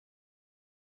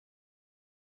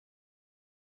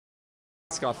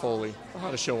Scott Foley, I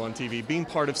had a show on TV. Being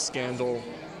part of Scandal,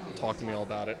 talk to me all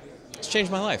about it. It's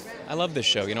changed my life. I love this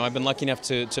show. You know, I've been lucky enough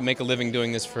to make a living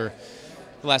doing this for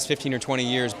the last 15 or 20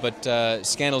 years, but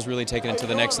Scandal's really taken it to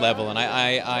the next level, and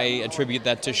I attribute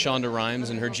that to Shonda Rhimes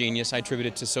and her genius. I attribute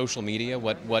it to social media,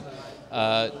 what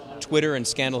Twitter and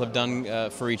Scandal have done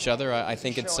for each other. I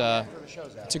think it's a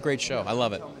great show. I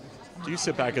love it. Do you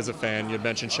sit back as a fan? You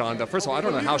mentioned Shonda. First of all, I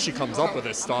don't know how she comes up with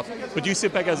this stuff, but do you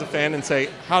sit back as a fan and say,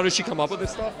 how does she come up with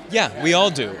this stuff? Yeah, we all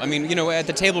do. I mean, you know, at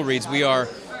the table reads, we are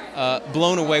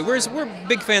blown away. We're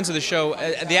big fans of the show,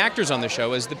 the actors on the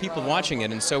show, as the people watching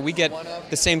it, and so we get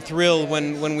the same thrill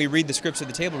when we read the scripts at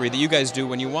the table read that you guys do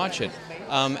when you watch it.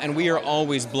 And we are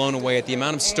always blown away at the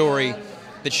amount of story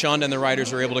that Shonda and the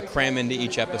writers are able to cram into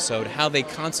each episode, how they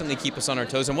constantly keep us on our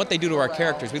toes, and what they do to our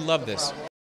characters. We love this.